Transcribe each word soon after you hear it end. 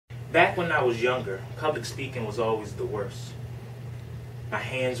Back when I was younger, public speaking was always the worst. My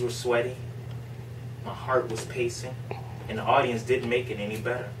hands were sweaty, my heart was pacing, and the audience didn't make it any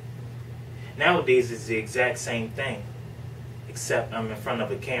better. Nowadays it's the exact same thing, except I'm in front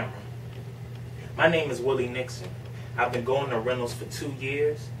of a camera. My name is Willie Nixon. I've been going to Reynolds for 2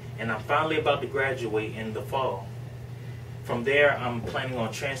 years, and I'm finally about to graduate in the fall. From there, I'm planning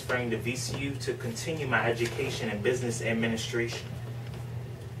on transferring to VCU to continue my education in business administration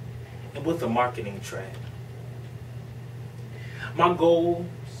and with a marketing track. My goals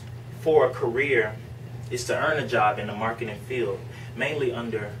for a career is to earn a job in the marketing field, mainly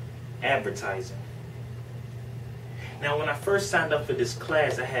under advertising. Now, when I first signed up for this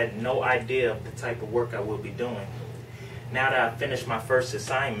class, I had no idea of the type of work I would be doing. Now that I've finished my first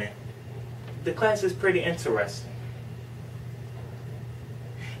assignment, the class is pretty interesting.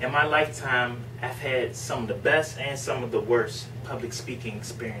 In my lifetime, I've had some of the best and some of the worst public speaking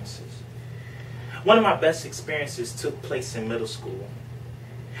experiences. One of my best experiences took place in middle school.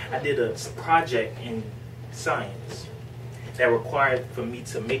 I did a project in science that required for me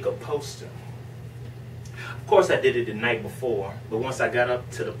to make a poster. Of course, I did it the night before, but once I got up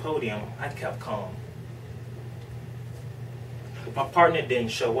to the podium, I kept calm. My partner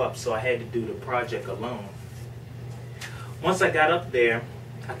didn't show up, so I had to do the project alone. Once I got up there,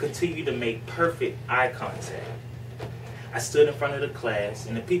 I continued to make perfect eye contact. I stood in front of the class,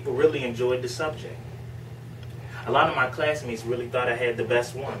 and the people really enjoyed the subject. A lot of my classmates really thought I had the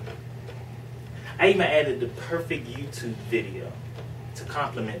best one. I even added the perfect YouTube video to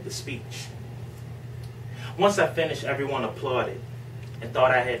complement the speech. Once I finished, everyone applauded and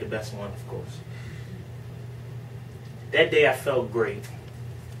thought I had the best one, of course. That day I felt great,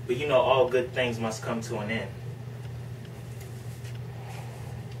 but you know, all good things must come to an end.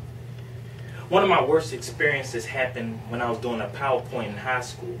 One of my worst experiences happened when I was doing a PowerPoint in high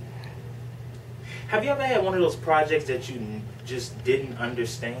school. Have you ever had one of those projects that you just didn't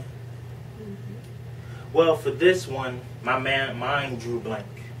understand? Well, for this one, my mind drew blank.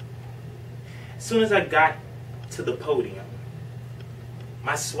 As soon as I got to the podium,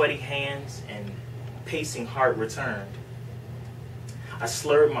 my sweaty hands and pacing heart returned. I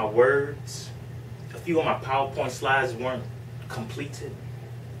slurred my words. A few of my PowerPoint slides weren't completed.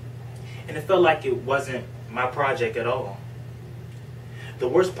 And it felt like it wasn't my project at all. The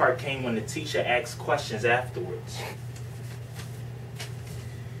worst part came when the teacher asked questions afterwards.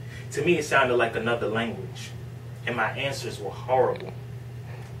 To me, it sounded like another language, and my answers were horrible.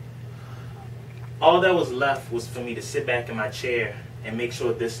 All that was left was for me to sit back in my chair and make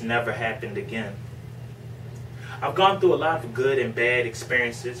sure this never happened again. I've gone through a lot of good and bad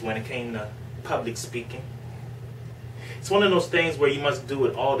experiences when it came to public speaking. It's one of those things where you must do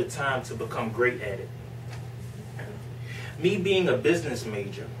it all the time to become great at it. Me being a business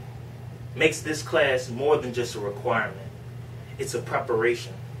major makes this class more than just a requirement. It's a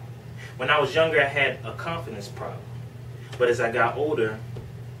preparation. When I was younger, I had a confidence problem. But as I got older,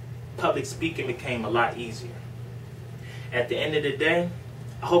 public speaking became a lot easier. At the end of the day,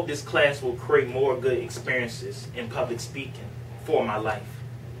 I hope this class will create more good experiences in public speaking for my life.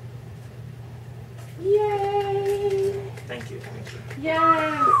 Yay! Thank you.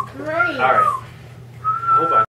 Yes, great. All right. I hope I